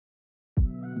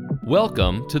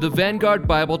Welcome to the Vanguard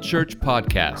Bible Church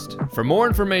podcast. For more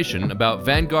information about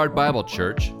Vanguard Bible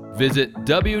Church, visit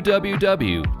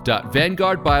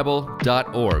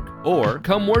www.vanguardbible.org or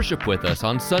come worship with us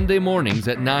on Sunday mornings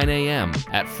at 9 a.m.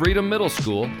 at Freedom Middle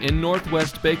School in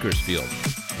Northwest Bakersfield.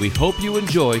 We hope you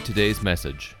enjoy today's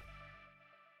message.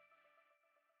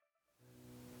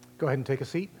 Go ahead and take a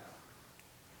seat.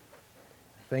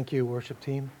 Thank you, worship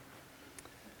team.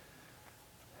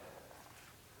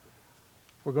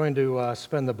 We're going to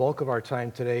spend the bulk of our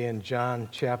time today in John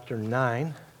chapter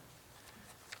 9.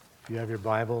 If you have your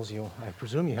Bibles, I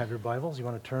presume you have your Bibles. You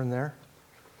want to turn there?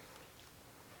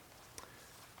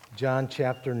 John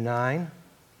chapter 9. I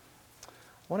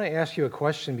want to ask you a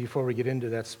question before we get into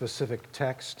that specific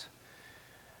text,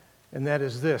 and that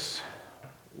is this.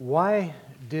 Why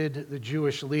did the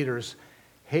Jewish leaders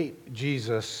hate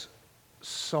Jesus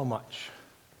so much?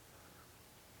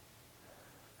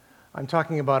 I'm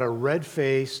talking about a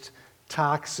red-faced,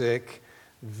 toxic,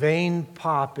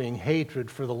 vein-popping hatred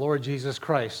for the Lord Jesus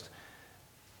Christ.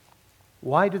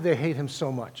 Why did they hate him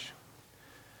so much?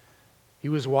 He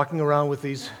was walking around with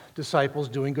these disciples,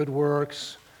 doing good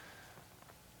works,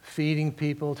 feeding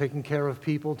people, taking care of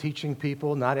people, teaching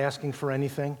people, not asking for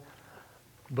anything.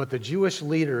 But the Jewish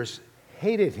leaders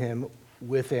hated him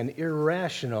with an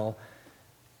irrational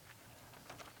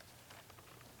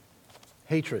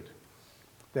hatred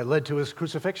that led to his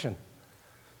crucifixion.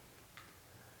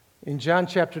 In John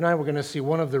chapter 9, we're going to see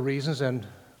one of the reasons, and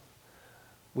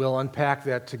we'll unpack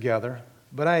that together.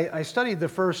 But I studied the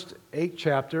first 8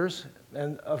 chapters,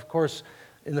 and of course,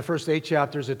 in the first 8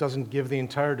 chapters, it doesn't give the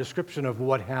entire description of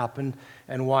what happened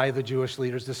and why the Jewish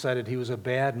leaders decided he was a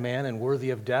bad man and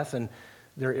worthy of death, and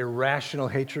their irrational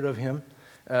hatred of him.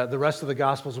 The rest of the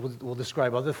Gospels will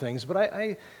describe other things, but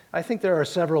I think there are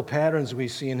several patterns we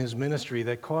see in his ministry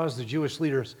that cause the Jewish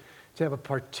leaders to have a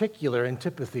particular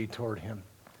antipathy toward him.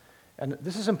 And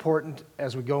this is important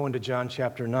as we go into John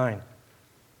chapter 9.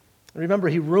 Remember,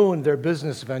 he ruined their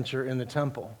business venture in the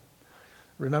temple.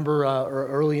 Remember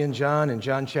early in John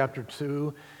chapter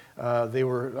 2, they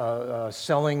were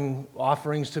selling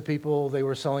offerings to people. They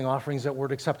were selling offerings that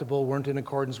weren't acceptable, weren't in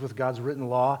accordance with God's written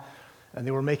law, and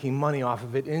they were making money off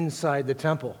of it inside the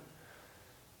temple.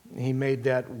 He made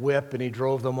that whip and he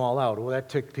drove them all out. Well, that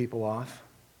ticked people off.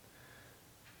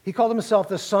 He called himself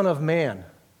the Son of Man,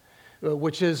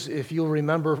 which is, if you'll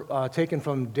remember, taken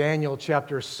from Daniel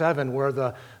chapter 7, where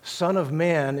the Son of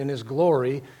Man in his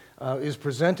glory is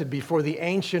presented before the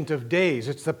Ancient of Days.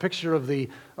 It's the picture of the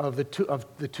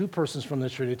two persons from the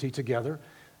Trinity together.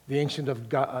 The Ancient of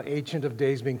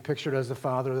Days being pictured as the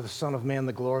Father, the Son of Man,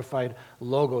 the glorified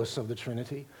Logos of the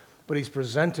Trinity. But he's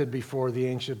presented before the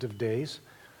Ancient of Days.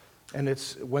 And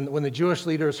it's when the Jewish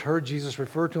leaders heard Jesus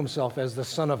refer to himself as the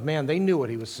Son of Man, they knew what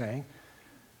he was saying.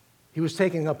 He was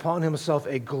taking upon himself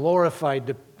a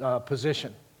glorified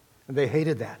position, and they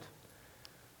hated that.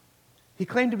 He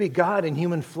claimed to be God in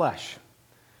human flesh,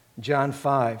 John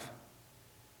 5.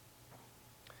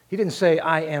 He didn't say,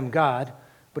 I am God,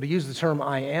 but he used the term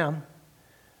I am.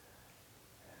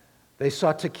 They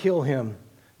sought to kill him,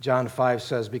 John 5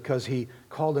 says, because he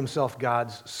called himself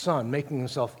God's son, making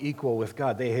himself equal with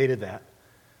God. They hated that.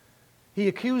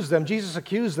 Jesus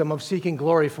accused them of seeking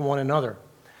glory from one another.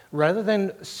 Rather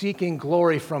than seeking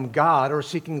glory from God or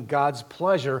seeking God's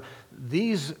pleasure,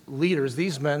 these leaders,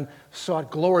 these men, sought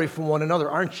glory from one another.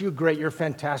 Aren't you great? You're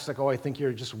fantastic. Oh, I think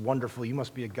you're just wonderful. You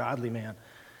must be a godly man.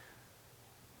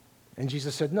 And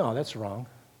Jesus said, no, that's wrong.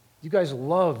 You guys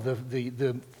love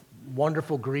the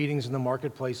wonderful greetings in the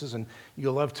marketplaces, and you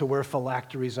love to wear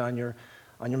phylacteries on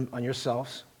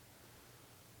yourselves.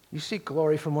 You seek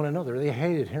glory from one another. They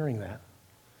hated hearing that.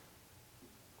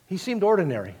 He seemed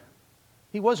ordinary.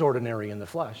 He was ordinary in the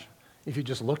flesh, if you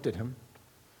just looked at him.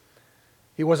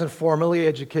 He wasn't formally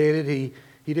educated. He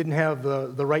didn't have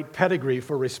the right pedigree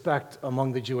for respect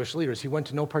among the Jewish leaders. He went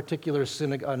to no particular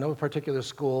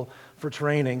school for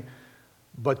training,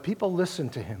 but people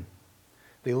listened to him.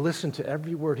 They listened to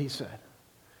every word he said,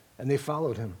 and they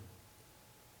followed him.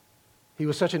 He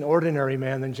was such an ordinary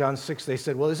man. Then John 6, they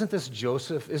said, well, isn't this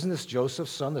Joseph? Isn't this Joseph's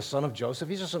son, the son of Joseph?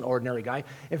 He's just an ordinary guy.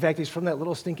 In fact, he's from that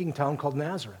little stinking town called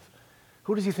Nazareth.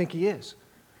 Who does he think he is?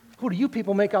 Who do you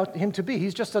people make out him to be?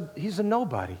 He's a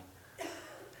nobody.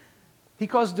 He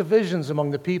caused divisions among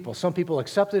the people. Some people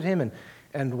accepted him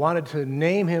and wanted to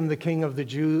name him the King of the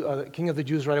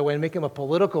Jews right away and make him a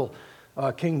political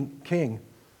king.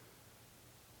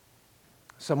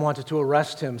 Some wanted to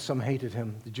arrest him. Some hated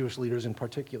him, the Jewish leaders in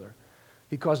particular.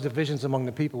 He caused divisions among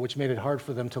the people, which made it hard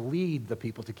for them to lead the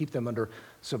people, to keep them under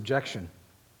subjection.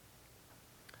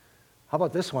 How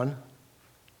about this one?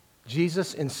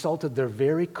 Jesus insulted their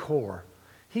very core.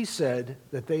 He said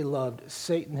that they loved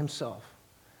Satan himself,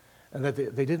 and that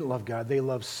they didn't love God, they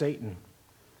loved Satan.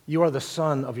 You are the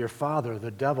son of your father,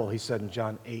 the devil, he said in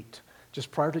John 8.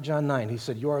 Just prior to John 9, he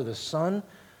said, you are the son,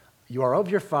 you are of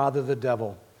your father, the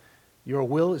devil. Your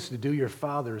will is to do your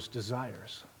father's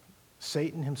desires.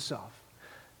 Satan himself.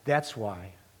 That's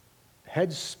why.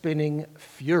 Head-spinning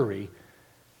fury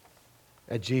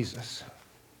at Jesus.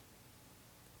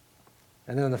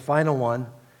 And then the final one,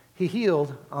 he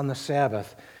healed on the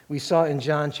Sabbath. We saw in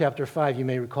John chapter 5, you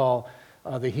may recall,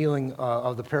 the healing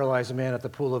of the paralyzed man at the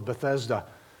pool of Bethesda,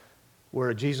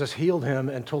 where Jesus healed him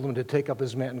and told him to take up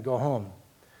his mat and go home.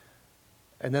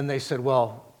 And then they said,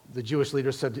 well, the Jewish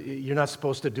leaders said, you're not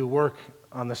supposed to do work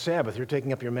on the Sabbath. You're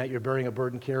taking up your mat, you're bearing a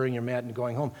burden, carrying your mat, and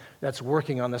going home. That's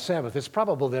working on the Sabbath. It's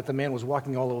probable that the man was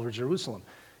walking all over Jerusalem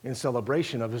in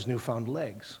celebration of his newfound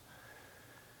legs.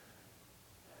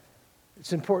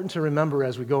 It's important to remember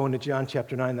as we go into John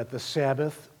chapter 9 that the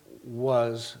Sabbath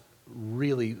was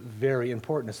really very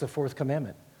important. It's the fourth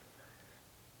commandment.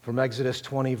 From Exodus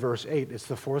 20, verse 8, it's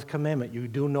the fourth commandment. You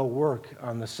do no work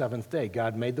on the seventh day.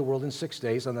 God made the world in 6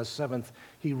 days. On the seventh,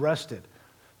 he rested.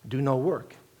 Do no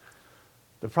work.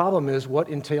 The problem is what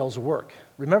entails work.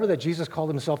 Remember that Jesus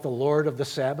called himself the Lord of the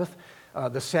Sabbath?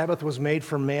 The Sabbath was made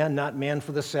for man, not man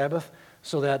for the Sabbath,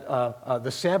 so that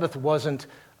the Sabbath wasn't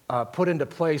put into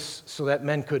place so that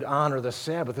men could honor the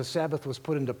Sabbath. The Sabbath was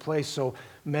put into place so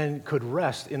men could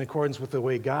rest in accordance with the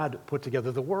way God put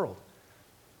together the world.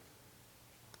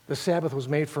 The Sabbath was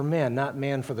made for man, not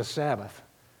man for the Sabbath.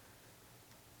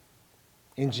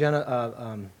 In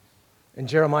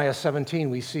Jeremiah 17,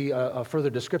 we see a further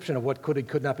description of what could and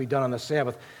could not be done on the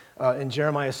Sabbath. In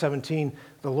Jeremiah 17,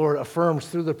 the Lord affirms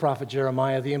through the prophet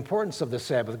Jeremiah the importance of the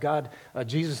Sabbath.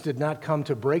 Jesus did not come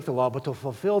to break the law, but to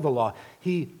fulfill the law.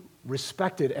 He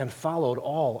respected and followed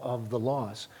all of the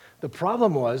laws. The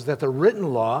problem was that the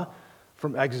written law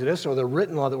from Exodus, or the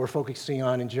written law that we're focusing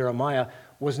on in Jeremiah,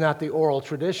 was not the oral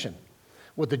tradition.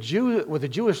 What the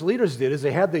Jewish leaders did is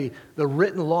they had the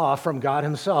written law from God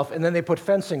himself, and then they put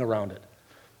fencing around it.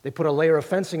 They put a layer of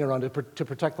fencing around it to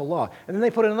protect the law. And then they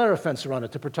put another fence around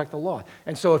it to protect the law.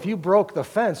 And so if you broke the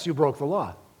fence, you broke the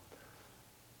law.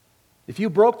 If you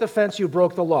broke the fence, you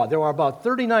broke the law. There are about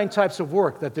 39 types of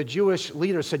work that the Jewish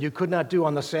leaders said you could not do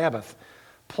on the Sabbath.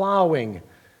 Plowing,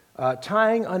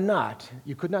 tying a knot.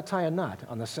 You could not tie a knot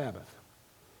on the Sabbath.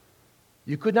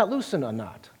 You could not loosen a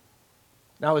knot.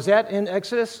 Now, is that in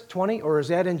Exodus 20 or is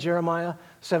that in Jeremiah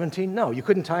 17? No, you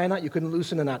couldn't tie a knot, you couldn't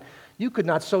loosen a knot. You could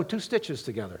not sew two stitches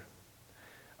together.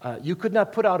 You could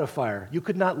not put out a fire. You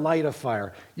could not light a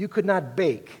fire. You could not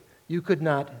bake. You could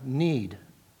not knead,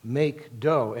 make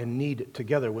dough and knead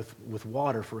together with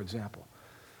water, for example.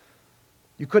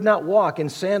 You could not walk in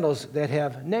sandals that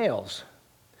have nails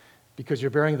because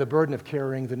you're bearing the burden of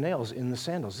carrying the nails in the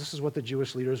sandals. This is what the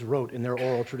Jewish leaders wrote in their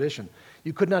oral tradition.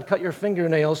 You could not cut your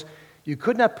fingernails. You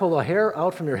could not pull a hair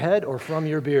out from your head or from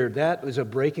your beard. That is a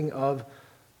breaking of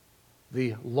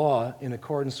the law in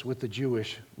accordance with the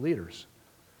Jewish leaders.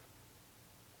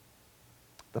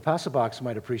 The Passobox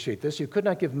might appreciate this. You could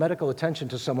not give medical attention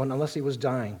to someone unless he was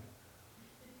dying.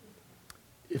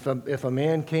 If a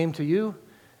man came to you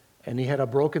and he had a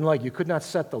broken leg, you could not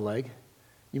set the leg.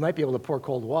 You might be able to pour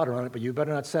cold water on it, but you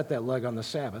better not set that leg on the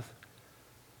Sabbath.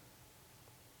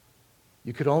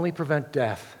 You could only prevent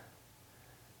death.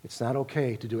 It's not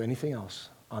okay to do anything else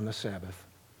on the Sabbath.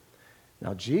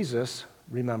 Now, Jesus,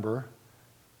 remember,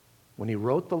 when he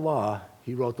wrote the law,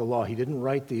 he wrote the law. He didn't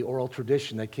write the oral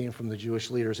tradition that came from the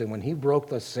Jewish leaders. And when he broke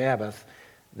the Sabbath,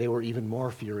 they were even more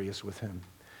furious with him.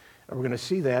 And we're going to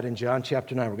see that in John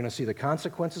chapter 9. We're going to see the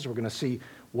consequences. We're going to see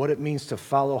what it means to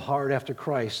follow hard after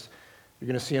Christ. You're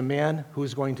going to see a man who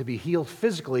is going to be healed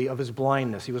physically of his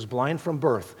blindness. He was blind from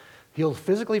birth. Healed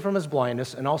physically from his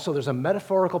blindness, and also there's a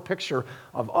metaphorical picture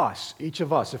of us, each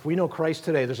of us. If we know Christ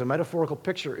today, there's a metaphorical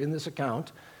picture in this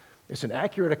account. It's an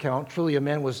accurate account. Truly, a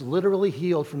man was literally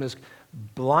healed from his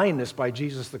blindness by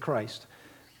Jesus the Christ.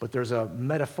 But there's a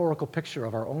metaphorical picture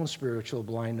of our own spiritual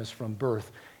blindness from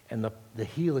birth and the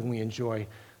healing we enjoy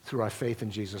through our faith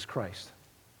in Jesus Christ.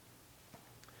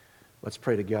 Let's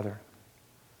pray together.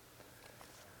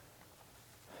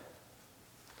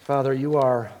 Father, you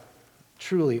are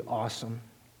truly awesome.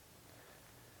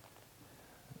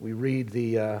 We read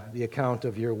the account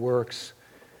of your works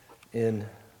in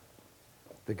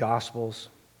the Gospels,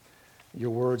 your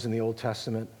words in the Old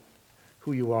Testament,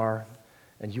 who you are,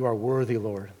 and you are worthy,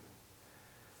 Lord,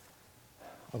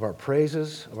 of our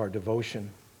praises, of our devotion.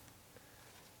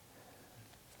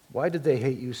 Why did they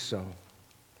hate you so?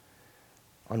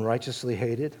 Unrighteously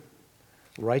hated,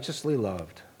 righteously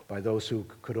loved by those who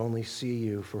could only see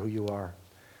you for who you are.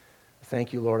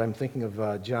 Thank you, Lord. I'm thinking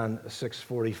of John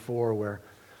 6:44, where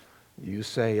you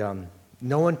say,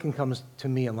 no one can come to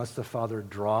me unless the Father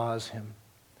draws him.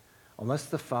 Unless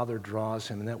the Father draws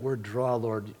him. And that word draw,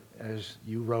 Lord, as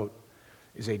you wrote,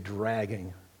 is a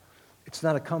dragging. It's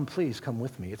not a come, please, come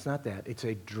with me. It's not that. It's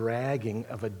a dragging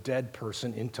of a dead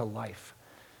person into life.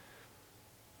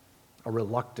 A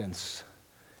reluctance,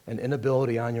 an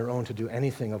inability on your own to do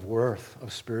anything of worth,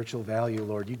 of spiritual value,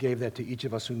 Lord. You gave that to each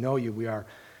of us who know you. We are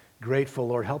grateful,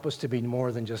 Lord. Help us to be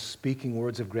more than just speaking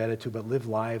words of gratitude, but live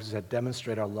lives that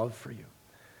demonstrate our love for you.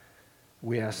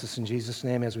 We ask this in Jesus'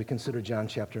 name as we consider John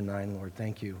chapter 9, Lord.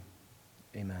 Thank you.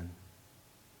 Amen.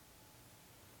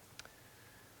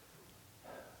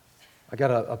 I got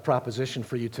a proposition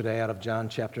for you today out of John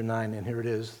chapter 9, and here it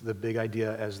is, the big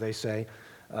idea, as they say.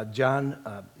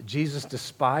 Jesus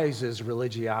despises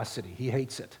religiosity. He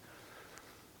hates it.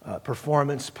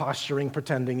 Performance, posturing,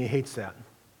 pretending, he hates that.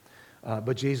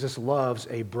 But Jesus loves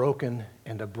a broken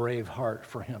and a brave heart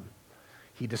for him.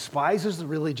 He despises the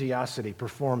religiosity,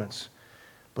 performance,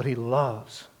 but he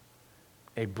loves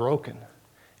a broken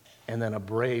and then a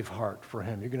brave heart for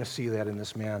him. You're going to see that in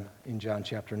this man in John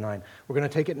chapter 9. We're going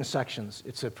to take it in sections.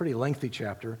 It's a pretty lengthy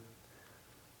chapter.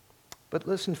 But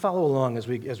listen, follow along as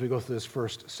we go through this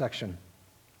first section.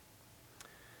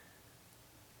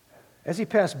 As he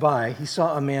passed by, he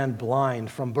saw a man blind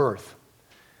from birth.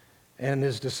 And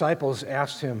his disciples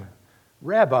asked him,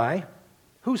 Rabbi,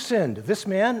 who sinned, this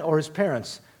man or his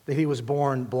parents, that he was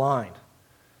born blind?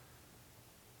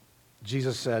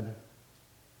 Jesus said,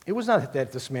 it was not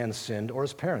that this man sinned or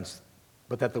his parents,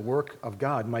 but that the work of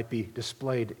God might be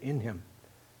displayed in him.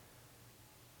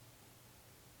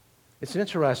 It's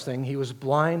interesting, he was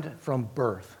blind from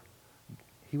birth.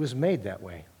 He was made that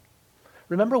way.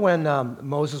 Remember when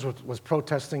Moses was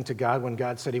protesting to God when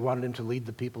God said he wanted him to lead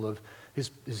the people of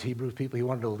his Hebrew people, he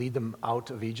wanted to lead them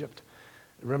out of Egypt?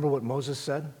 Remember what Moses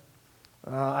said?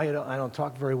 I don't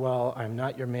talk very well. I'm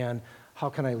not your man. How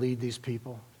can I lead these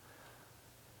people?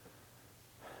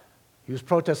 He was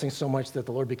protesting so much that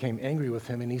the Lord became angry with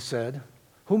him, and he said,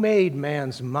 who made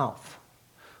man's mouth?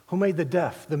 Who made the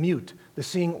deaf, the mute, the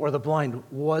seeing, or the blind?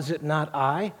 Was it not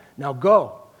I? Now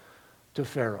go to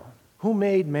Pharaoh. Who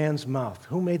made man's mouth?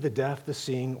 Who made the deaf, the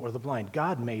seeing, or the blind?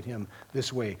 God made him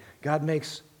this way. God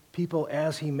makes people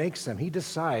as he makes them. He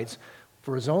decides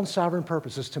for his own sovereign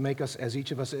purposes to make us as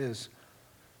each of us is.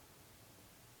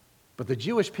 But the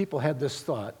Jewish people had this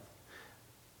thought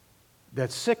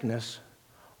that sickness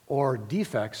or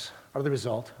defects are the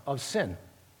result of sin.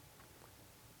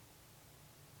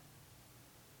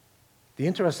 The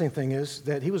interesting thing is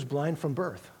that he was blind from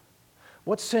birth.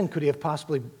 What sin could he have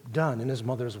possibly done in his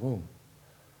mother's womb?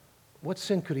 What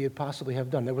sin could he possibly have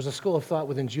done? There was a school of thought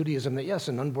within Judaism that, yes,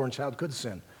 an unborn child could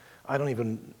sin. I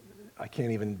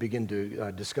can't even begin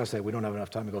to discuss that. We don't have enough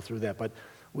time to go through that. But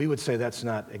we would say that's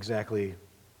not exactly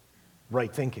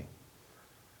right thinking.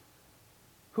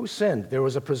 Who sinned? There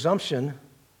was a presumption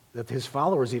that his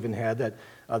followers even had that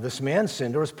this man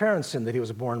sinned or his parents sinned, that he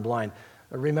was born blind.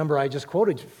 Remember, I just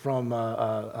quoted from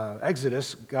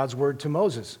Exodus, God's word to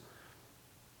Moses.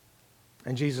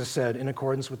 And Jesus said, in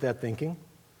accordance with that thinking,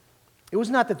 it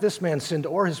was not that this man sinned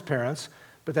or his parents,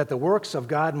 but that the works of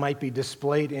God might be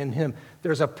displayed in him.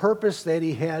 There's a purpose that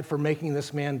he had for making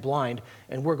this man blind,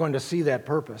 and we're going to see that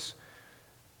purpose.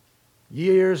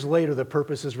 Years later, the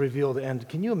purpose is revealed. And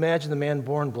can you imagine the man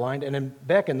born blind? And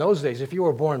back in those days, if you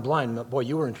were born blind, boy,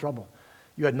 you were in trouble.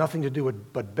 You had nothing to do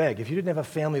but beg. If you didn't have a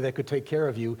family that could take care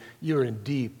of you, you were in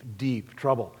deep, deep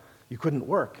trouble. You couldn't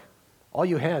work. All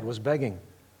you had was begging.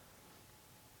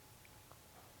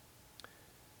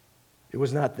 It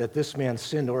was not that this man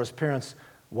sinned or his parents.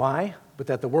 Why? But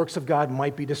that the works of God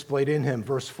might be displayed in him.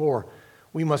 Verse 4,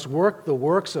 we must work the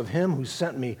works of him who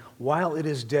sent me while it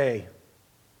is day.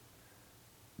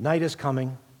 Night is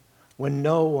coming when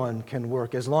no one can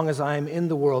work. As long as I am in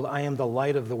the world, I am the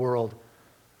light of the world.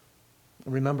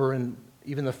 Remember in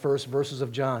even the first verses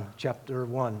of John, chapter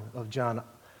 1 of John,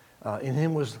 in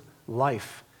him was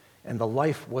life, and the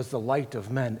life was the light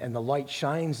of men, and the light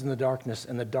shines in the darkness,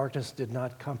 and the darkness did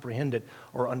not comprehend it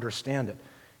or understand it.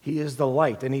 He is the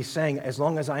light, and he's saying, as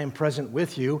long as I am present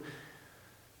with you,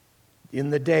 in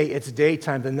the day, it's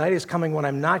daytime. The night is coming when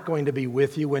I'm not going to be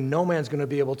with you, when no man's going to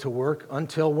be able to work.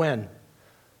 Until when?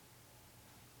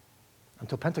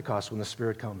 Until Pentecost, when the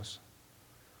Spirit comes.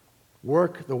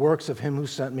 Work the works of him who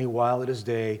sent me while it is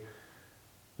day.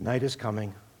 Night is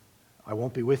coming. I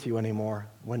won't be with you anymore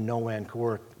when no man can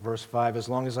work. Verse 5, as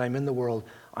long as I'm in the world,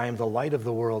 I am the light of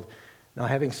the world. Now,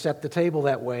 having set the table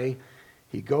that way,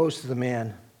 he goes to the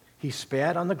man. He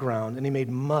spat on the ground, and he made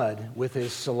mud with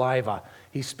his saliva.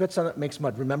 He spits on it, makes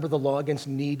mud. Remember the law against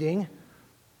kneading,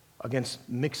 against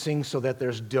mixing so that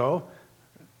there's dough?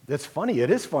 That's funny. It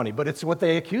is funny, but it's what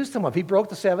they accused him of. He broke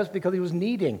the Sabbath because he was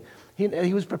kneading.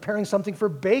 He was preparing something for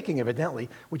baking, evidently,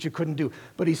 which you couldn't do.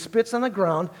 But he spits on the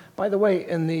ground. By the way,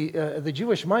 in the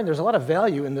Jewish mind, there's a lot of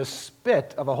value in the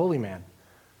spit of a holy man,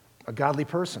 a godly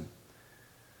person.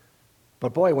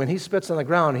 But boy, when he spits on the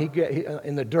ground,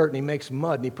 in the dirt, and he makes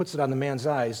mud, and he puts it on the man's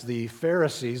eyes, the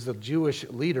Pharisees, the Jewish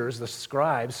leaders, the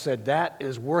scribes, said that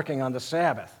is working on the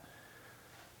Sabbath.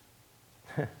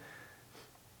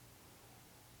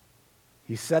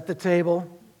 He set the table,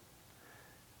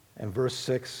 and verse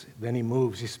 6, then he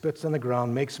moves. He spits on the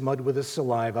ground, makes mud with his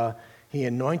saliva. He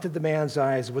anointed the man's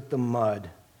eyes with the mud,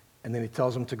 and then he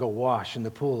tells him to go wash in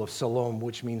the pool of Siloam,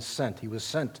 which means sent. He was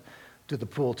sent to the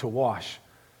pool to wash.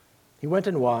 He went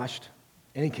and washed,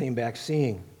 and he came back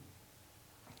seeing.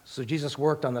 So Jesus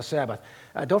worked on the Sabbath.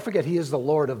 Don't forget, he is the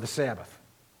Lord of the Sabbath.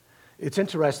 It's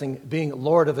interesting, being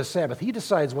Lord of the Sabbath. He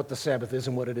decides what the Sabbath is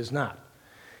and what it is not.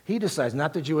 He decides,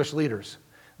 not the Jewish leaders.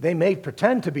 They may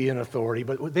pretend to be in authority,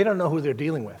 but they don't know who they're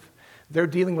dealing with. They're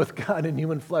dealing with God in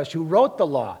human flesh, who wrote the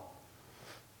law.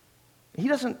 He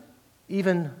doesn't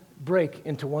even break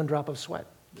into one drop of sweat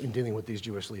in dealing with these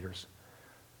Jewish leaders.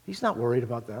 He's not worried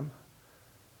about them.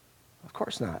 Of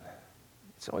course not.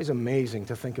 It's always amazing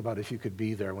to think about if you could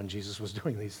be there when Jesus was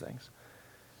doing these things.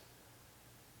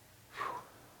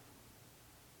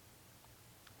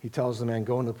 He tells the man,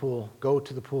 go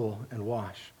to the pool and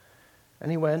wash. And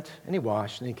he went and he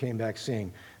washed and he came back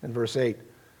seeing. In verse 8,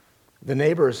 the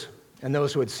neighbors and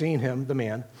those who had seen him, the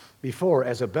man, before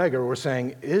as a beggar were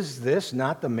saying, is this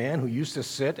not the man who used to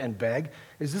sit and beg?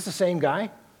 Is this the same guy?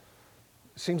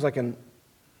 Seems like a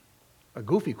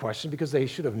goofy question because they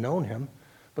should have known him.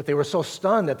 But they were so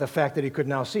stunned at the fact that he could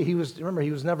now see. He was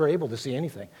never able to see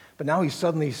anything. But now he's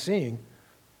suddenly seeing.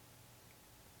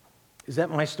 Is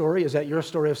that my story? Is that your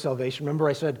story of salvation? Remember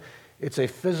I said it's a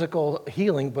physical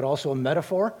healing, but also a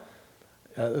metaphor.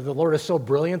 The Lord is so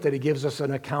brilliant that he gives us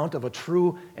an account of a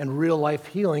true and real life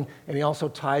healing, and he also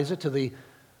ties it to the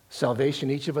salvation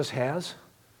each of us has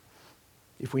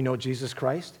if we know Jesus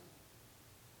Christ.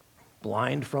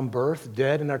 Blind from birth,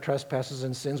 dead in our trespasses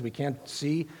and sins. We can't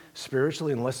see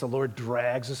spiritually unless the Lord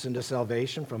drags us into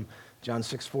salvation from John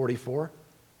 6:44.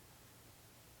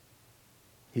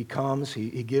 He comes,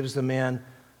 he gives the man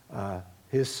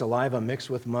his saliva mixed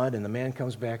with mud, and the man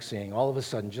comes back seeing. All of a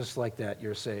sudden, just like that,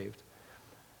 you're saved.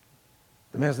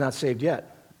 The man's not saved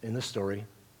yet in this story.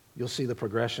 You'll see the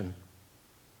progression.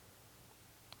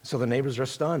 So the neighbors are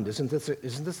stunned. Isn't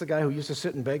this the guy who used to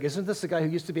sit and beg? Isn't this the guy who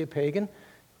used to be a pagan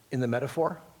in the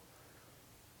metaphor?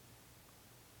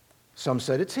 Some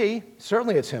said, it's he.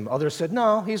 Certainly it's him. Others said,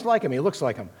 no, he's like him. He looks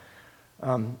like him.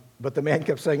 But the man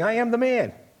kept saying, I am the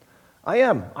man. I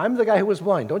am. I'm the guy who was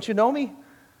blind. Don't you know me?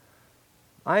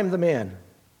 I am the man.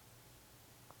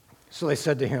 So they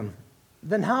said to him,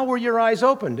 then how were your eyes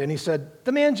opened? And he said,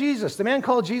 the man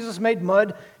called Jesus made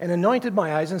mud and anointed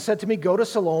my eyes and said to me, go to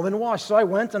Siloam and wash. So I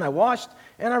went and I washed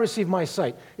and I received my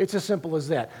sight. It's as simple as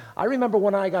that. I remember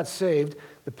when I got saved,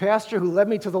 the pastor who led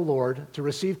me to the Lord to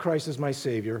receive Christ as my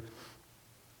Savior,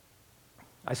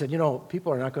 I said,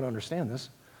 people are not going to understand this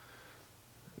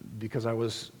because I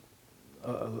was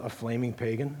a flaming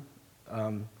pagan.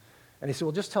 And he said,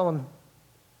 well, just tell them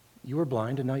you were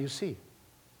blind and now you see.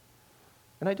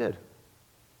 And I did.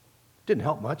 Didn't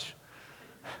help much.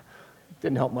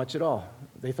 Didn't help much at all.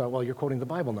 They thought, well, you're quoting the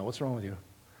Bible now. What's wrong with you?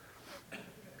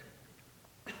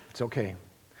 It's okay.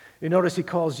 You notice he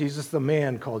calls Jesus the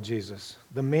man called Jesus.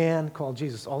 The man called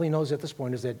Jesus. All he knows at this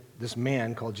point is that this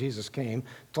man called Jesus came,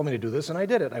 told me to do this, and I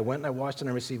did it. I went and I washed and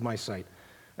I received my sight.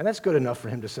 And that's good enough for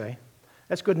him to say.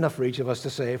 That's good enough for each of us to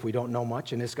say if we don't know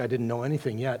much, and this guy didn't know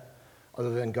anything yet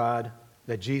other than God,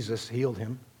 that Jesus healed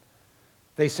him.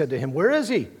 They said to him, where is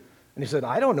he? And he said,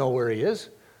 I don't know where he is.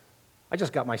 I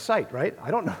just got my sight, right? I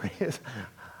don't know where he is.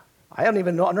 I don't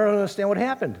understand what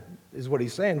happened, is what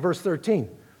he's saying. Verse 13.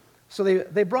 So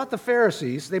they brought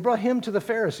him to the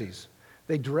Pharisees.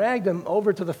 They dragged him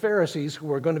over to the Pharisees, who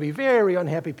were going to be very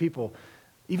unhappy people,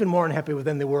 even more unhappy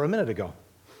than they were a minute ago.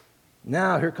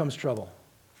 Now here comes trouble.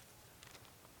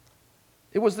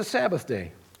 It was the Sabbath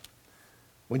day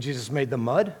when Jesus made the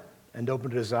mud and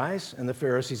opened his eyes, and the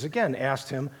Pharisees again asked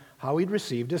him how he'd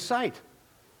received his sight.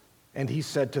 And he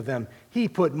said to them, he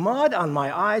put mud on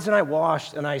my eyes and I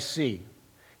washed and I see.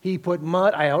 He put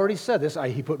mud, I already said this,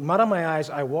 he put mud on my eyes,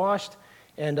 I washed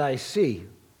and I see.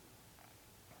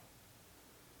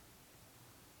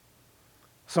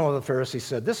 Some of the Pharisees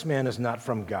said, this man is not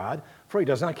from God, for he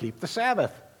does not keep the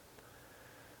Sabbath.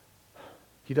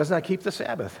 He does not keep the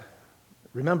Sabbath.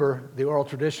 Remember the oral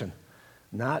tradition,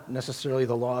 not necessarily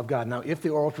the law of God. Now, if the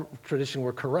oral tradition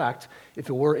were correct, if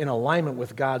it were in alignment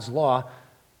with God's law,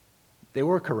 they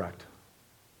were correct.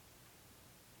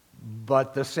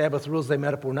 But the Sabbath rules they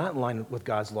met up were not in line with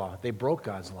God's law. They broke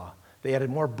God's law. They added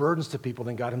more burdens to people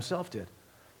than God himself did.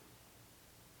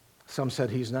 Some said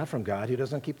he's not from God. He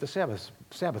doesn't keep the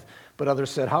Sabbath. But others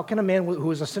said, how can a man who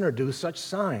is a sinner do such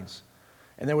signs?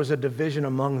 And there was a division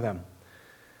among them.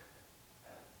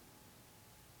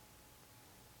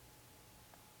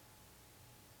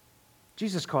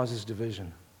 Jesus causes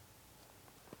division.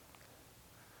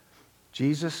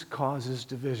 Jesus causes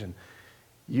division.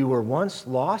 You were once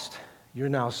lost, you're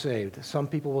now saved. Some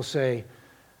people will say,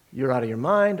 you're out of your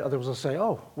mind. Others will say,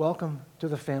 oh, welcome to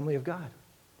the family of God.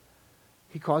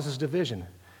 He causes division.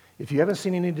 If you haven't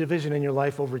seen any division in your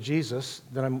life over Jesus,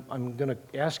 then I'm going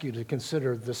to ask you to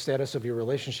consider the status of your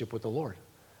relationship with the Lord.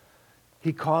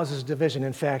 He causes division.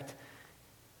 In fact,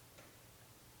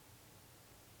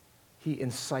 he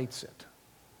incites it.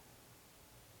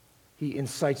 He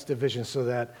incites division so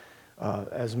that,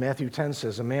 as Matthew 10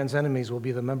 says, a man's enemies will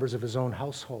be the members of his own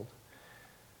household.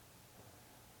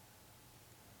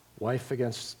 Wife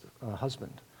against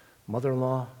husband,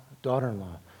 mother-in-law,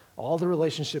 daughter-in-law, all the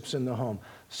relationships in the home.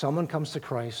 Someone comes to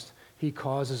Christ, he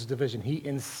causes division. He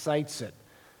incites it.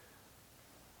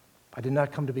 I did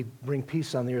not come to bring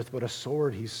peace on the earth, but a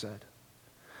sword, he said.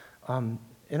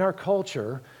 In our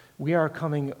culture, we are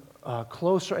coming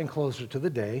closer and closer to the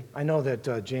day. I know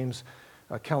that James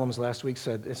Kellums last week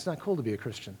said, it's not cool to be a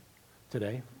Christian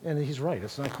today. And he's right,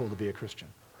 it's not cool to be a Christian.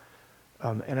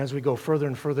 And as we go further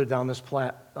and further down this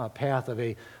path of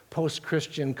a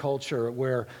post-Christian culture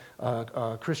where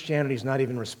Christianity is not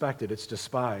even respected, it's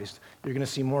despised, you're going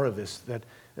to see more of this, that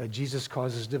Jesus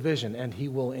causes division, and he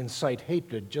will incite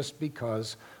hatred just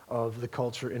because of the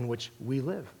culture in which we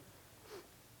live.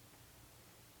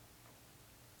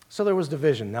 So there was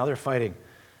division. Now they're fighting.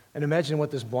 And imagine what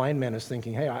this blind man is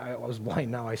thinking. Hey, I was blind,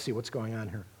 now I see what's going on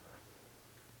here.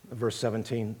 Verse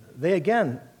 17, they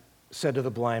again said to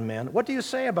the blind man, what do you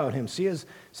say about him since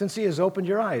he has opened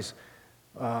your eyes?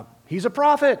 He's a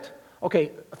prophet.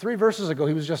 Okay, 3 verses ago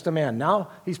he was just a man. Now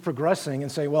he's progressing and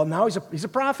saying, well, now he's a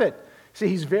prophet. See,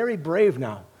 he's very brave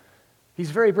now. He's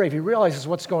very brave. He realizes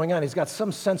what's going on. He's got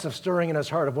some sense of stirring in his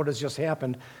heart of what has just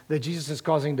happened, that Jesus is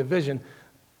causing division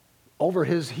over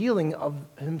his healing of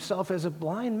himself as a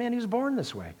blind man. He was born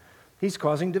this way. He's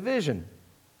causing division.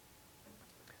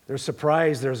 There's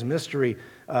surprise, there's mystery.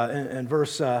 In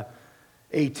verse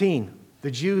 18, the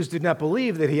Jews did not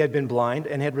believe that he had been blind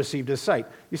and had received his sight.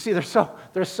 You see,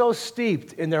 they're so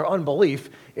steeped in their unbelief,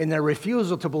 in their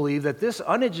refusal to believe that this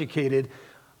uneducated,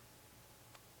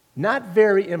 not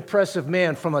very impressive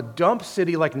man from a dump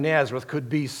city like Nazareth could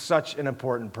be such an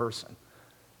important person.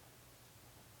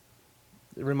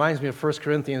 It reminds me of 1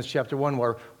 Corinthians chapter 1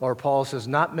 where Paul says,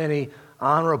 not many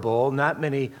honorable, not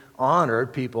many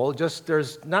honored people,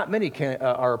 there's not many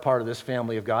are a part of this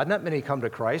family of God. Not many come to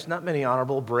Christ. Not many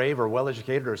honorable, brave, or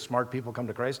well-educated or smart people come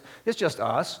to Christ. It's just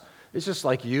us. It's just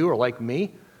like you or like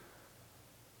me.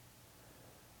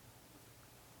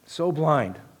 So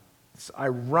blind. It's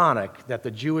ironic that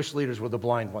the Jewish leaders were the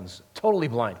blind ones. Totally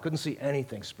blind. Couldn't see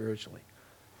anything spiritually.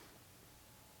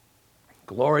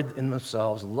 Gloried in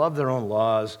themselves, loved their own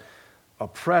laws,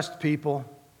 oppressed people.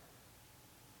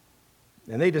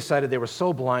 And they decided they were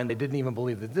so blind they didn't even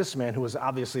believe that this man, who was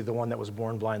obviously the one that was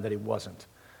born blind, that he wasn't.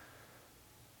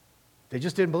 They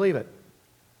just didn't believe it.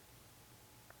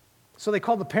 So they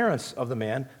called the parents of the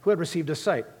man who had received his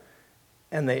sight.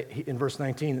 And in verse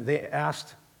 19, they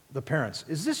asked the parents,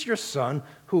 is this your son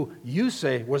who you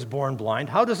say was born blind?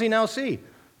 How does he now see?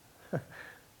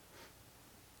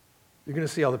 You're going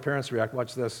to see how the parents react.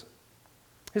 Watch this.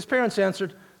 His parents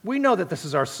answered, we know that this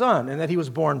is our son and that he was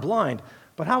born blind,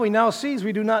 but how he now sees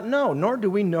we do not know, nor do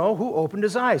we know who opened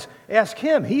his eyes. Ask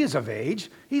him. He is of age.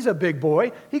 He's a big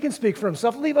boy. He can speak for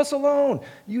himself. Leave us alone.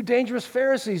 You dangerous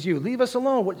Pharisees, you. Leave us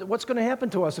alone. What's going to happen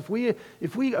to us if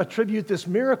we attribute this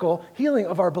miracle, healing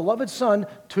of our beloved son,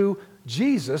 to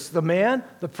Jesus, the man,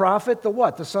 the prophet, the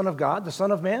what? The Son of God, the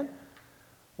Son of Man?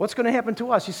 What's going to happen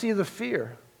to us? You see the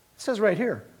fear. It says right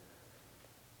here.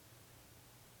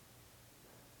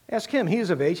 Ask him. He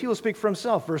is of age. He will speak for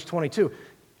himself. Verse 22.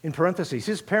 In parentheses,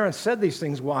 his parents said these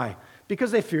things. Why?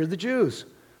 Because they feared the Jews.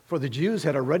 For the Jews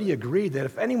had already agreed that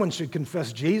if anyone should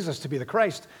confess Jesus to be the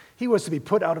Christ, he was to be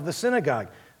put out of the synagogue.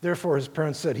 Therefore, his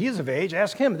parents said, he is of age.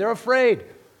 Ask him. They're afraid.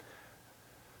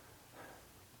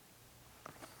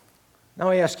 Now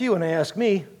I ask you and I ask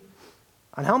me,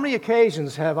 On how many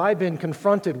occasions have I been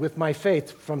confronted with my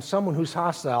faith from someone who's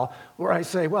hostile, where I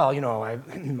say, well, I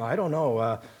don't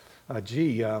know,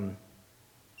 I'm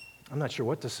not sure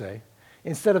what to say.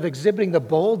 Instead of exhibiting the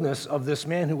boldness of this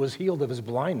man who was healed of his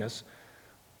blindness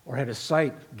or had his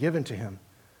sight given to him,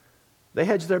 they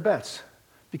hedged their bets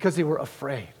because they were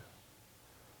afraid.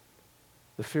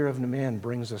 The fear of man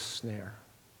brings a snare.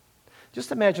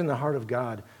 Just imagine the heart of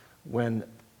God when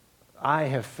I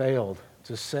have failed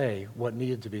to say what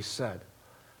needed to be said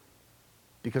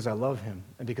because I love him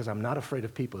and because I'm not afraid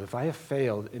of people. If I have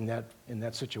failed in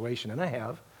that situation, and I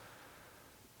have,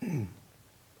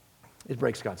 it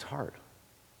breaks God's heart.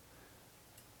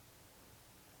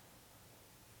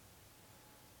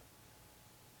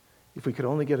 If we could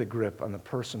only get a grip on the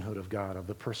personhood of God, of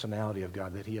the personality of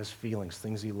God, that he has feelings,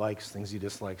 things he likes, things he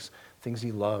dislikes, things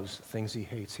he loves, things he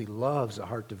hates. He loves a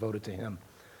heart devoted to him.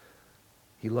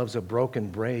 He loves a broken,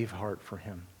 brave heart for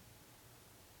him.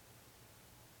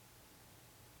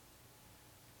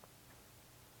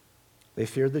 They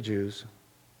feared the Jews,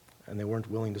 and they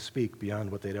weren't willing to speak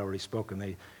beyond what they'd already spoken.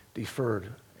 They deferred.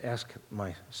 Ask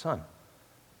my son.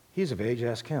 He's of age,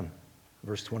 ask him.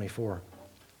 Verse 24.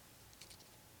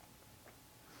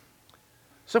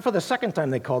 So for the second time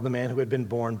they called the man who had been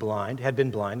blind,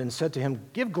 and said to him,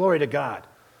 give glory to God.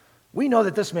 We know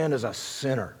that this man is a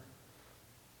sinner.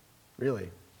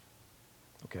 Really?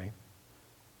 Okay.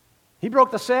 He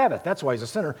broke the Sabbath. That's why he's a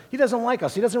sinner. He doesn't like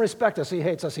us. He doesn't respect us. He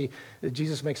hates us.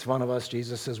 Jesus makes fun of us.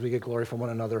 Jesus says we get glory from one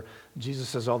another. Jesus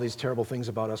says all these terrible things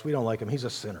about us. We don't like him. He's a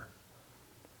sinner.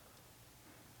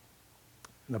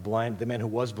 And the man who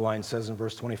was blind says in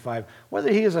verse 25,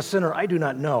 whether he is a sinner, I do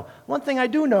not know. One thing I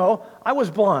do know, I was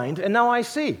blind, and now I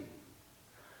see.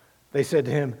 They said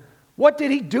to him, what did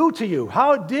he do to you?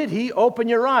 How did he open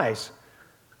your eyes?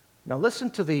 Now listen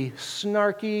to the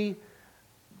snarky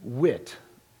wit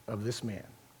of this man.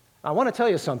 I want to tell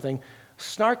you something.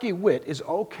 Snarky wit is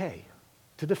okay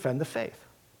to defend the faith.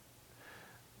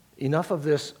 Enough of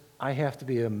this, I have to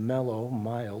be a mellow,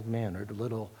 mild-mannered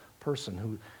little person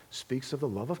who speaks of the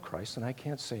love of Christ, and I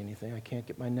can't say anything. I can't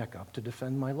get my neck up to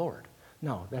defend my Lord.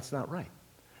 No, that's not right.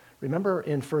 Remember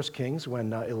in 1 Kings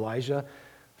when Elijah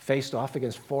faced off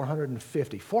against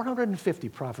 450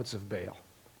 prophets of Baal.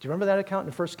 Do you remember that account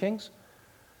in 1 Kings?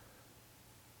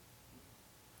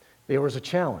 There was a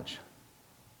challenge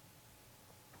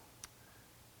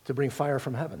to bring fire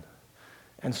from heaven.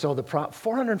 And so the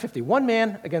 450, one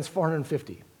man against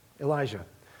 450, Elijah.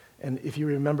 And if you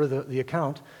remember the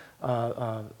account,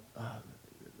 the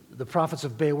prophets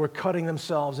of Baal were cutting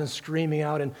themselves and screaming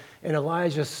out, and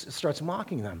Elijah starts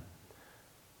mocking them.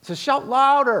 He says, shout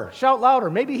louder, shout louder.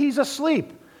 Maybe he's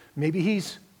asleep. Maybe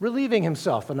he's relieving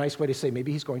himself. A nice way to say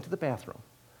maybe he's going to the bathroom.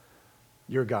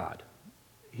 You're God.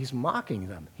 He's mocking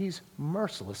them. He's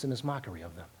merciless in his mockery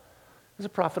of them. He's a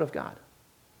prophet of God.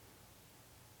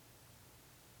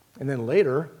 And then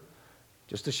later,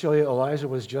 just to show you Elijah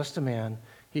was just a man,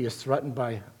 he is threatened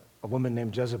by a woman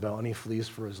named Jezebel, and he flees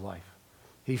for his life.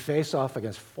 He faced off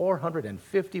against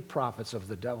 450 prophets of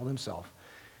the devil himself,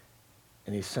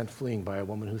 and he's sent fleeing by a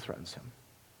woman who threatens him.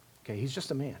 Okay, he's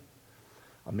just a man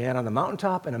on the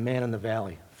mountaintop and a man in the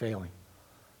valley, failing.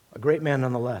 A great man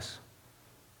nonetheless.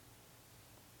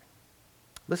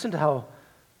 Listen to how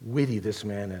witty this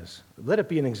man is. Let it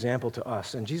be an example to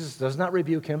us. And Jesus does not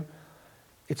rebuke him.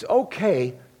 It's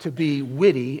okay to be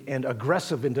witty and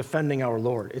aggressive in defending our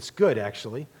Lord. It's good,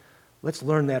 actually. Let's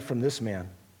learn that from this man.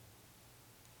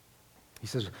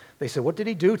 They said, what did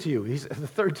he do to you? The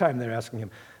third time they're asking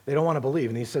him. They don't want to believe.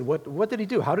 And he said, what did he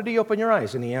do? How did he open your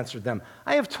eyes? And he answered them,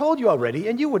 I have told you already,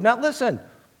 and you would not listen.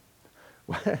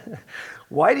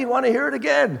 Why do you want to hear it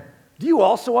again? Do you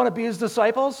also want to be his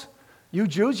disciples? You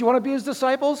Jews, you want to be his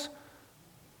disciples?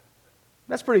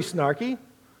 That's pretty snarky.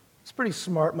 It's pretty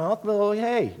smart mouth. Well,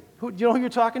 hey, do you know who you're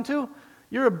talking to?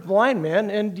 You're a blind man,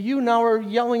 and you now are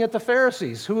yelling at the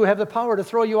Pharisees who have the power to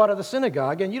throw you out of the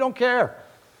synagogue, and you don't care.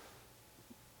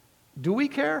 Do we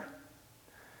care?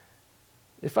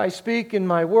 If I speak in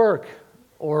my work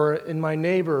or in my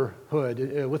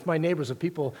neighborhood, with my neighbors of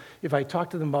people, if I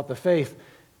talk to them about the faith,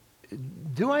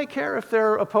 do I care if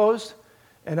they're opposed?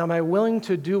 And am I willing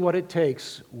to do what it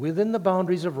takes within the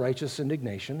boundaries of righteous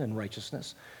indignation and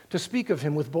righteousness to speak of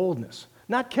him with boldness?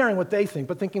 Not caring what they think,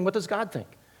 but thinking, what does God think?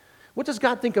 What does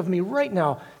God think of me right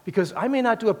now? Because I may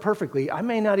not do it perfectly. I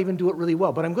may not even do it really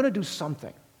well, but I'm going to do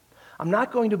something. I'm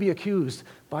not going to be accused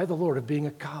by the Lord of being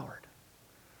a coward.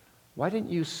 Why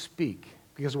didn't you speak?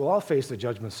 Because we'll all face the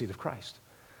judgment seat of Christ.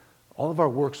 All of our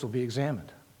works will be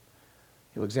examined.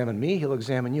 He'll examine me, he'll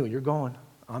examine you. You're going,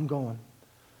 I'm going.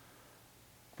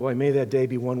 Boy, may that day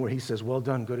be one where he says, well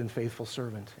done, good and faithful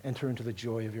servant. Enter into the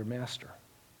joy of your master.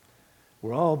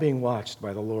 We're all being watched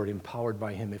by the Lord, empowered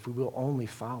by him, if we will only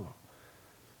follow.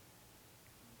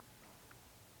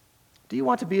 Do you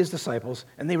want to be his disciples?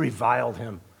 And they reviled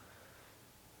him.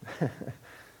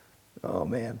 Oh,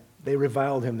 man. They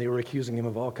reviled him. They were accusing him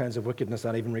of all kinds of wickedness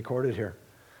not even recorded here.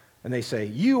 And they say,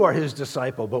 you are his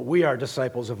disciple, but we are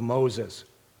disciples of Moses.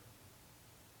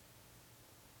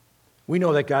 We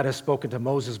know that God has spoken to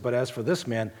Moses, but as for this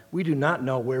man, we do not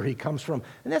know where he comes from.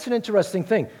 And that's an interesting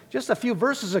thing. Just a few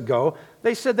verses ago,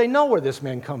 they said they know where this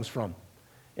man comes from.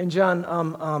 In John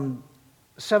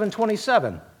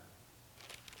 7:27.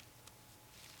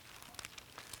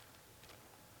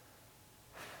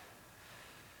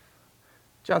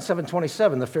 John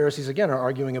 7:27, the Pharisees again are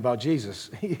arguing about Jesus.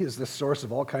 He is the source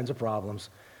of all kinds of problems.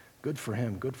 Good for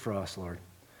him, good for us, Lord.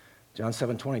 John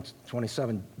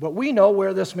 7:27, but we know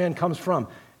where this man comes from.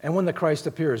 And when the Christ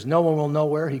appears, no one will know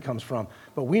where he comes from.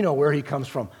 But we know where he comes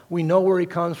from. We know where he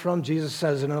comes from. Jesus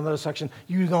says in another section,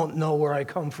 you don't know where I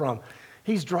come from.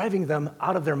 He's driving them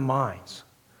out of their minds.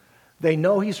 They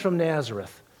know he's from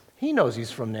Nazareth. He knows he's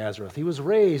from Nazareth. He was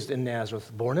raised in Nazareth,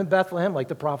 born in Bethlehem, like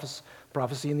the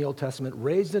prophecy in the Old Testament,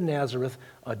 raised in Nazareth,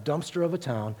 a dumpster of a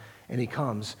town, and he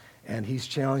comes and he's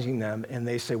challenging them, and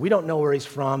they say, we don't know where he's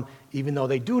from, even though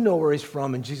they do know where he's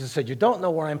from. And Jesus said, you don't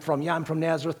know where I'm from. Yeah, I'm from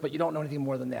Nazareth, but you don't know anything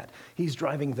more than that. He's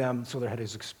driving them so their head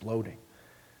is exploding.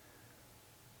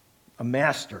 A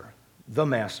master, the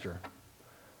master.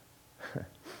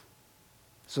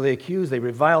 So they accuse, they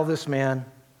revile this man.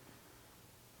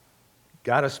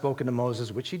 God has spoken to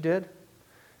Moses, which he did.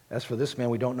 As for this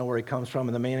man, we don't know where he comes from.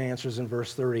 And the man answers in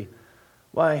verse 30,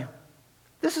 why,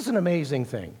 this is an amazing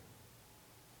thing.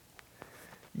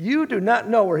 You do not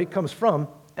know where he comes from,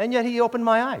 and yet he opened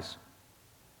my eyes.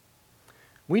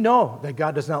 We know that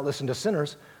God does not listen to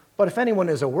sinners, but if anyone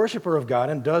is a worshiper of God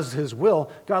and does his will,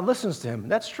 God listens to him.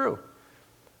 That's true.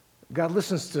 God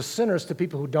listens to sinners, to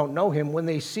people who don't know him, when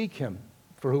they seek him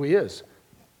for who he is,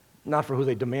 not for who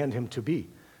they demand him to be,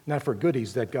 not for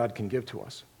goodies that God can give to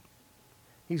us.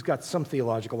 He's got some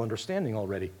theological understanding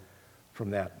already from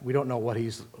that. We don't know what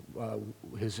his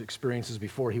experiences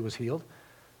before he was healed,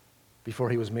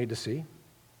 before he was made to see.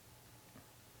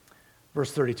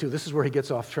 Verse 32, this is where he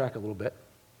gets off track a little bit.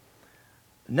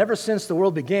 Never since the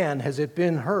world began has it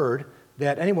been heard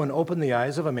that anyone opened the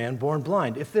eyes of a man born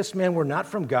blind. If this man were not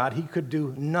from God, he could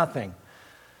do nothing.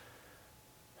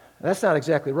 That's not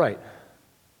exactly right.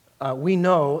 We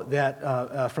know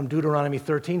that from Deuteronomy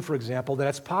 13, for example, that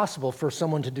it's possible for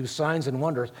someone to do signs and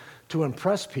wonders to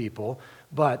impress people,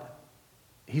 but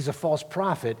he's a false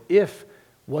prophet if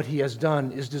what he has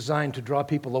done is designed to draw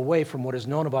people away from what is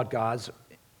known about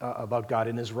God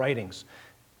in his writings.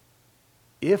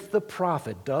 If the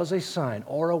prophet does a sign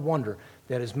or a wonder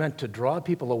that is meant to draw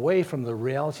people away from the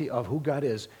reality of who God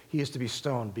is, he is to be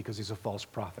stoned because he's a false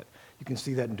prophet. You can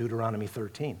see that in Deuteronomy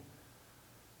 13.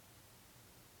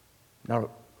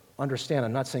 Now, understand,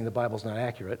 I'm not saying the Bible's not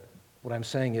accurate. What I'm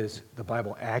saying is the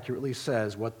Bible accurately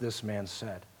says what this man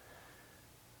said.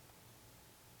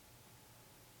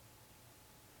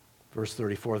 Verse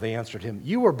 34, they answered him,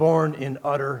 you were born in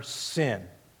utter sin.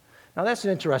 Now, that's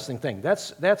an interesting thing.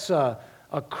 That's a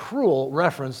cruel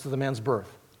reference to the man's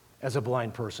birth as a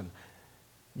blind person.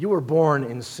 You were born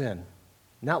in sin.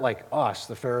 Not like us,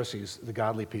 the Pharisees, the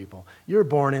godly people. You're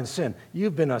born in sin.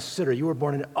 You've been a sinner. You were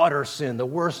born in utter sin, the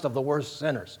worst of the worst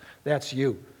sinners. That's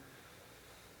you.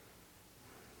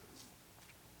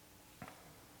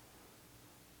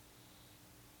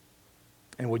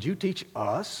 And would you teach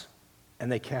us?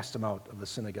 And they cast him out of the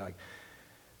synagogue.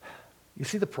 You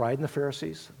see the pride in the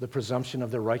Pharisees, the presumption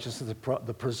of their righteousness,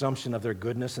 the presumption of their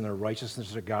goodness and their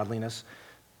righteousness, their godliness.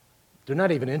 They're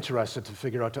not even interested to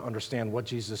figure out, to understand what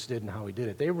Jesus did and how he did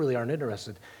it. They really aren't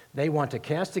interested. They want to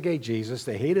castigate Jesus.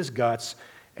 They hate his guts,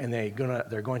 and they're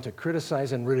going to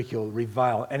criticize and ridicule,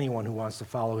 revile anyone who wants to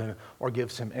follow him or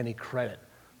gives him any credit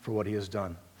for what he has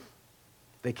done.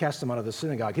 They cast him out of the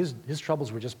synagogue. His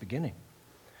troubles were just beginning.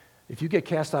 If you get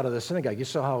cast out of the synagogue, you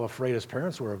saw how afraid his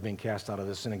parents were of being cast out of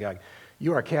the synagogue.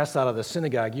 You are cast out of the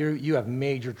synagogue, you have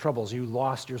major troubles. You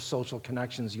lost your social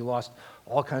connections. You lost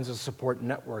all kinds of support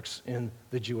networks in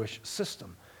the Jewish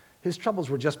system. His troubles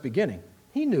were just beginning.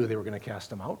 He knew they were going to cast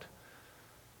him out.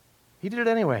 He did it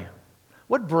anyway.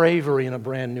 What bravery in a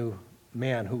brand new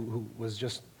man who was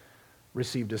just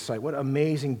received his sight. What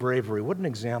amazing bravery. What an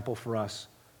example for us.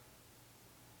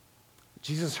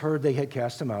 Jesus heard they had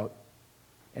cast him out.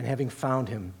 And having found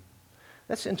him.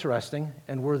 That's interesting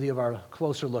and worthy of our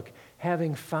closer look.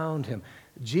 Having found him.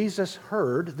 Jesus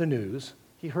heard the news.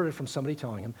 He heard it from somebody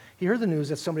telling him. He heard the news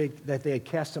that they had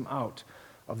cast him out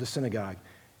of the synagogue,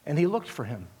 and he looked for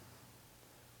him.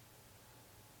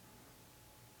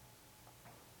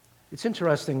 It's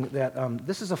interesting that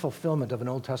this is a fulfillment of an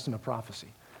Old Testament prophecy.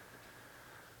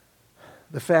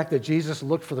 The fact that Jesus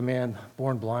looked for the man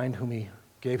born blind whom he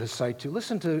gave his sight to.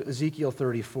 Listen to Ezekiel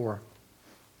 34.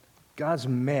 God's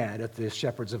mad at the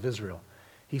shepherds of Israel.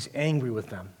 He's angry with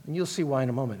them. And you'll see why in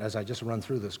a moment as I just run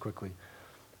through this quickly.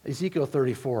 Ezekiel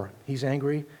 34, he's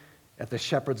angry at the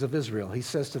shepherds of Israel. He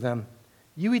says to them,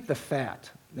 you eat the fat.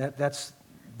 That's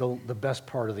the best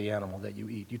part of the animal that you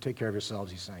eat. You take care of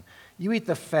yourselves, he's saying. You eat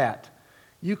the fat.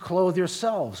 You clothe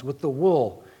yourselves with the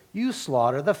wool. You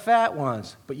slaughter the fat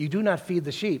ones, but you do not feed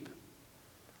the sheep.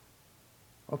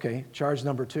 Okay, charge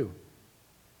number 2.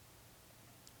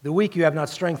 The weak you have not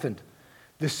strengthened.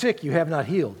 The sick you have not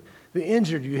healed. The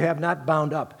injured you have not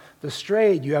bound up. The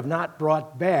strayed you have not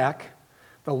brought back.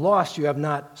 The lost you have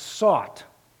not sought.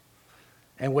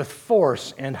 And with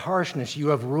force and harshness you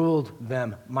have ruled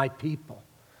them, my people.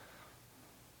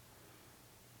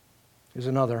 Here's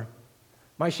another.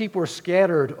 My sheep were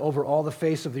scattered over all the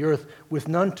face of the earth, with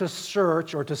none to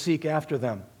search or to seek after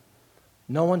them.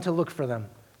 No one to look for them,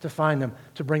 to find them,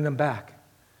 to bring them back.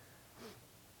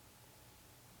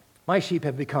 My sheep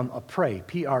have become a prey,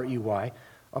 P-R-E-Y,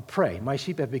 a prey. My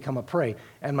sheep have become a prey,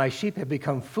 and my sheep have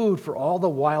become food for all the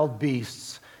wild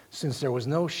beasts, since there was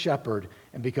no shepherd,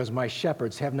 and because my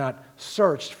shepherds have not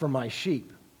searched for my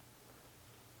sheep.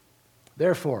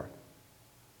 Therefore,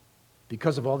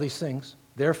 because of all these things,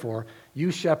 therefore, you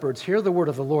shepherds, hear the word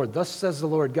of the Lord. Thus says the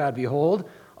Lord God, behold,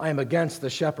 I am against the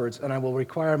shepherds, and I will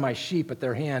require my sheep at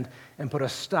their hand and put a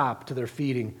stop to their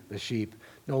feeding the sheep.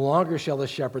 No longer shall the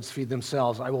shepherds feed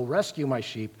themselves. I will rescue my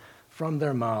sheep from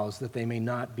their mouths, that they may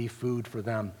not be food for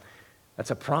them.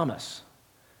 That's a promise,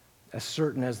 as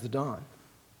certain as the dawn.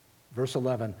 Verse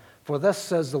 11, for thus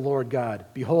says the Lord God,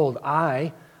 behold,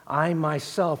 I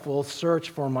myself will search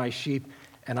for my sheep,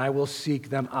 and I will seek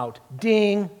them out.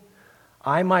 Ding!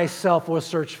 I myself will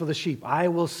search for the sheep. I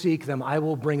will seek them. I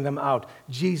will bring them out.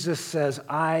 Jesus says,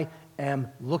 I am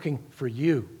looking for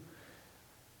you.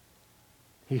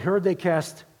 He heard they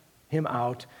cast him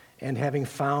out, and having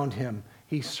found him,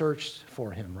 he searched for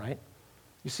him, right?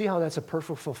 You see how that's a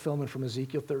perfect fulfillment from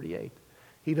Ezekiel 38.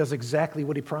 He does exactly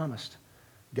what he promised.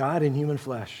 God in human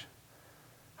flesh.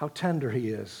 How tender he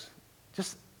is.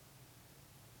 Just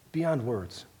beyond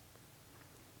words.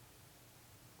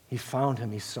 He found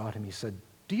him, he sought him, he said,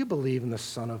 do you believe in the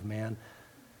Son of Man?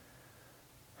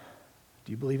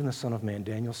 Do you believe in the Son of Man?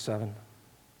 Daniel 7,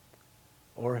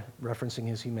 or referencing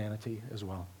his humanity as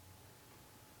well.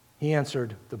 He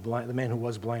answered, the man who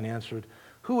was blind answered,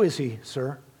 who is he,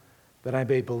 sir, that I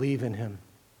may believe in him?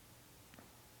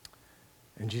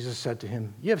 And Jesus said to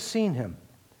him, you have seen him.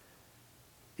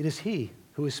 It is he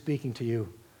who is speaking to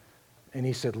you. And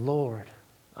he said, Lord,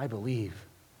 I believe.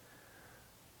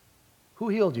 Who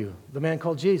healed you? The man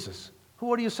called Jesus.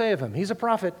 What do you say of him? He's a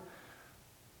prophet.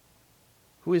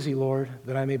 Who is he, Lord,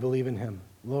 that I may believe in him?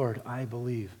 Lord, I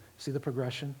believe. See the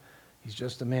progression? He's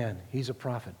just a man. He's a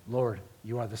prophet. Lord,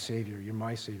 you are the Savior. You're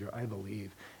my Savior. I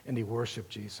believe. And he worshiped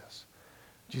Jesus.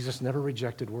 Jesus never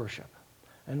rejected worship,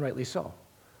 and rightly so.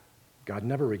 God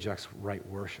never rejects right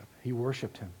worship. He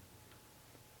worshiped him.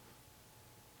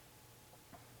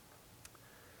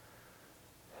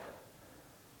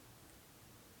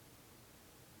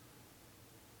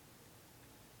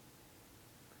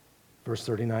 Verse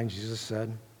 39, Jesus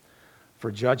said,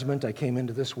 for judgment I came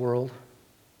into this world,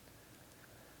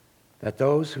 that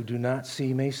those who do not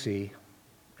see may see,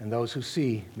 and those who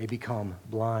see may become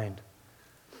blind.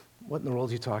 What in the world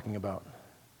is he talking about?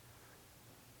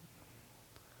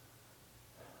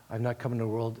 I've not come in the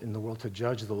world to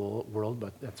judge the world,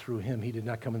 but that through him, he did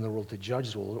not come in the world to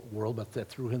judge the world, but that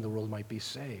through him the world might be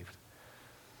saved.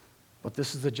 But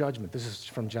this is the judgment. This is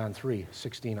from John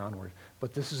 3:16 onward.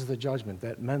 But this is the judgment,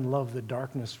 that men love the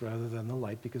darkness rather than the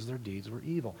light because their deeds were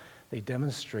evil. They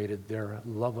demonstrated their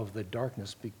love of the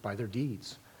darkness by their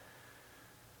deeds.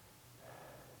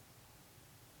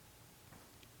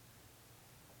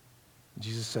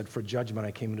 Jesus said, for judgment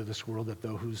I came into this world, that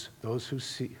those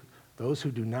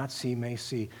who do not see may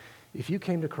see. If you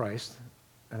came to Christ,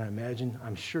 and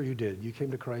I'm sure you did, you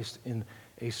came to Christ in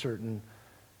a certain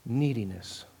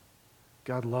neediness.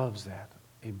 God loves that,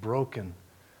 a broken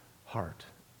heart.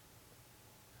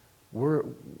 We're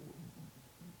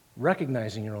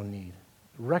recognizing your own need,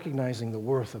 recognizing the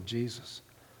worth of Jesus.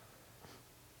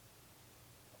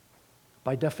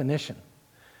 By definition,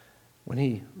 when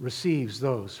he receives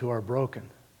those who are broken,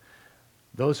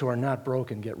 those who are not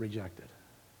broken get rejected.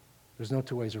 There's no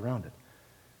two ways around it.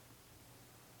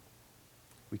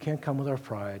 We can't come with our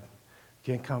pride,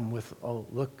 You can't come with, oh,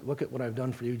 look at what I've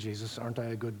done for you, Jesus. Aren't I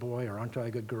a good boy or aren't I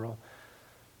a good girl?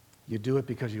 You do it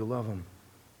because you love him.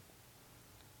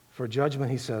 For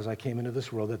judgment, he says, I came into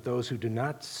this world that those who do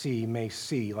not see may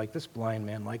see, like this blind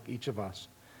man, like each of us.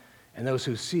 And those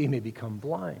who see may become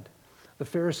blind. The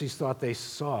Pharisees thought they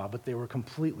saw, but they were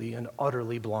completely and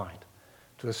utterly blind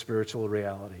to the spiritual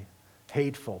reality.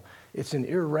 Hateful. It's an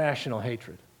irrational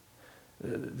hatred.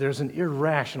 There's an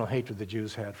irrational hatred the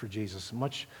Jews had for Jesus,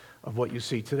 much of what you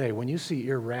see today. When you see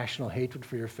irrational hatred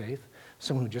for your faith,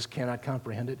 someone who just cannot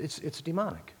comprehend it, it's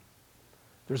demonic.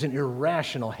 There's an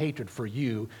irrational hatred for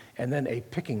you and then a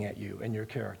picking at you and your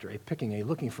character, a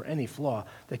looking for any flaw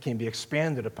that can be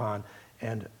expanded upon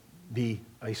and be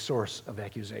a source of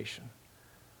accusation.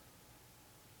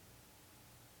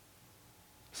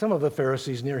 Some of the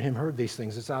Pharisees near him heard these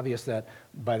things. It's obvious that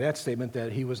by that statement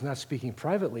that he was not speaking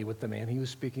privately with the man. He was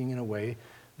speaking in a way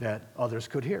that others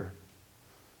could hear.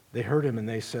 They heard him and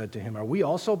they said to him, are we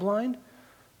also blind?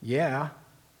 Yeah.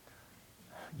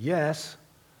 Yes.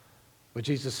 But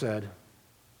Jesus said,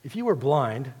 if you were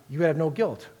blind, you have no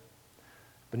guilt.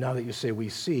 But now that you say we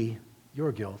see,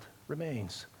 your guilt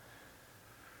remains.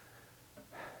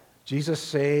 Jesus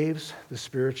saves the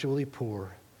spiritually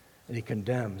poor, and he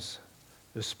condemns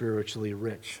the spiritually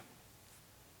rich.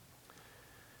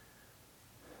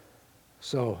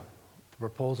 So, the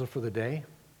proposal for the day,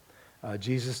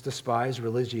 Jesus despised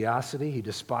religiosity. He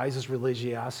despises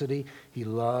religiosity. He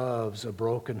loves a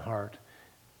broken heart.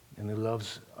 And he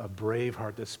loves a brave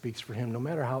heart that speaks for him, no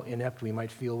matter how inept we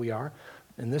might feel we are.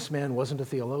 And this man wasn't a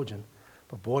theologian,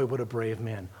 but boy, what a brave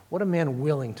man. What a man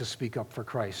willing to speak up for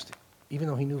Christ, even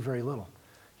though he knew very little.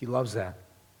 He loves that.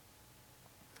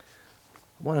 I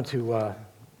wanted to,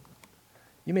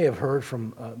 you may have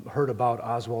heard about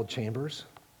Oswald Chambers.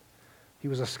 He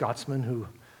was a Scotsman who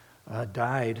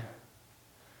died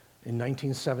in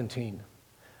 1917.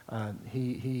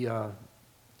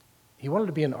 He wanted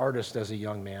to be an artist as a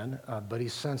young man, but he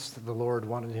sensed the Lord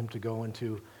wanted him to go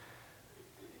into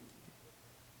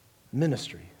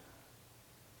ministry.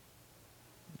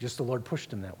 Just the Lord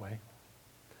pushed him that way.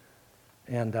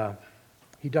 And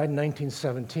he died in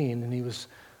 1917, and he was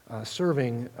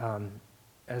serving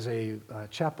as a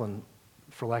chaplain,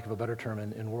 for lack of a better term,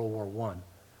 in World War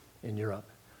I in Europe.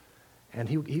 And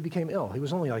he became ill. He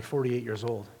was only like 48 years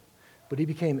old. But he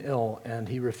became ill, and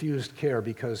he refused care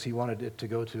because he wanted it to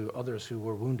go to others who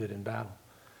were wounded in battle.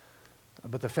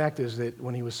 But the fact is that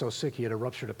when he was so sick, he had a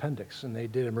ruptured appendix, and they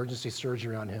did emergency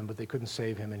surgery on him, but they couldn't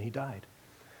save him, and he died.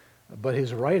 But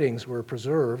his writings were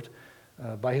preserved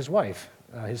by his wife,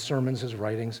 his sermons, his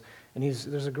writings, and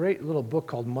there's a great little book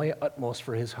called My Utmost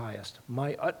for His Highest.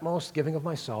 My utmost giving of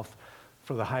myself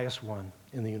for the highest one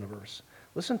in the universe.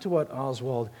 Listen to what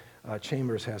Oswald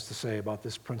Chambers has to say about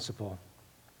this principle.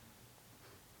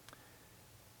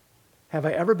 Have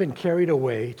I ever been carried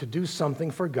away to do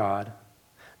something for God,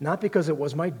 not because it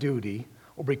was my duty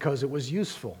or because it was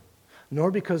useful,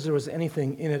 nor because there was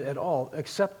anything in it at all,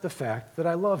 except the fact that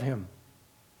I love him?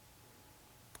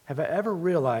 Have I ever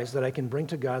realized that I can bring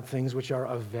to God things which are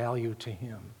of value to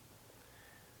him?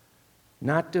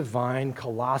 Not divine,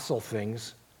 colossal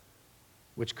things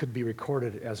which could be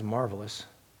recorded as marvelous,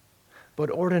 but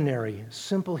ordinary,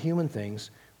 simple human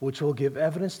things which will give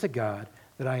evidence to God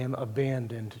that I am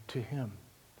abandoned to him.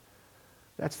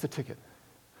 That's the ticket.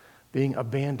 Being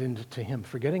abandoned to him.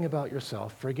 Forgetting about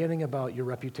yourself, forgetting about your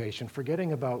reputation,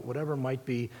 forgetting about whatever might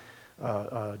be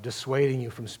dissuading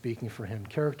you from speaking for him.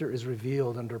 Character is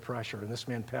revealed under pressure, and this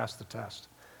man passed the test.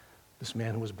 This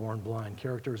man who was born blind.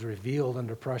 Character is revealed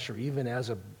under pressure, even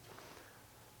as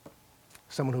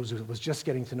someone who was just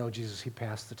getting to know Jesus. He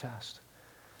passed the test.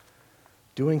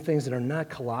 Doing things that are not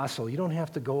colossal. You don't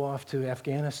have to go off to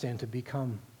Afghanistan to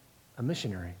become a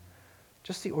missionary.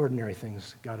 Just the ordinary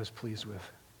things God is pleased with.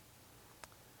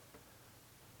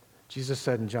 Jesus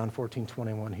said in John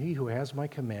 14:21, he who has my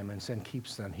commandments and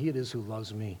keeps them, he it is who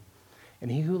loves me.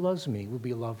 And he who loves me will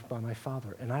be loved by my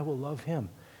Father, and I will love him,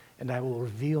 and I will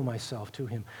reveal myself to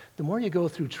him. The more you go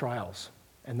through trials,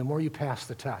 and the more you pass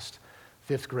the test,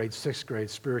 5th grade, 6th grade,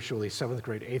 spiritually, 7th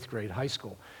grade, 8th grade, high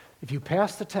school, if you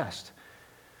pass the test,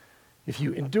 if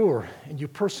you endure and you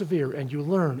persevere and you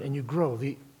learn and you grow,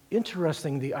 the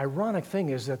ironic thing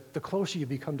is that the closer you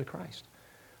become to Christ,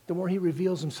 the more he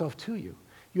reveals himself to you.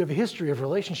 You have a history of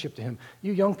relationship to him.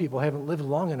 You young people haven't lived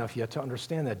long enough yet to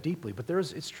understand that deeply, but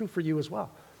it's true for you as well.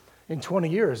 In 20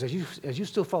 years, as you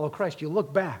still follow Christ, you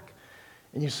look back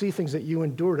and you see things that you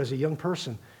endured as a young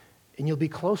person, and you'll be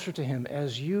closer to him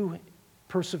as you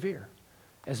persevere,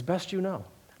 as best you know.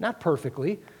 Not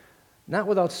perfectly, not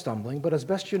without stumbling, but as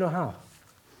best you know how.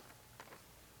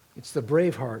 It's the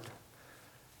brave heart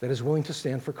that is willing to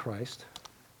stand for Christ,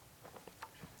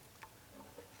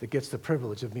 that gets the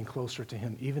privilege of being closer to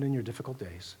Him even in your difficult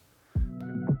days.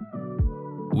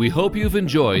 We hope you've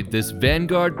enjoyed this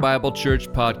Vanguard Bible Church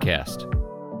podcast.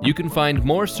 You can find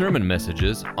more sermon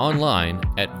messages online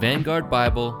at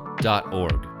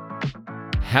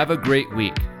vanguardbible.org. Have a great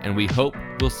week, and we hope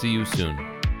we'll see you soon.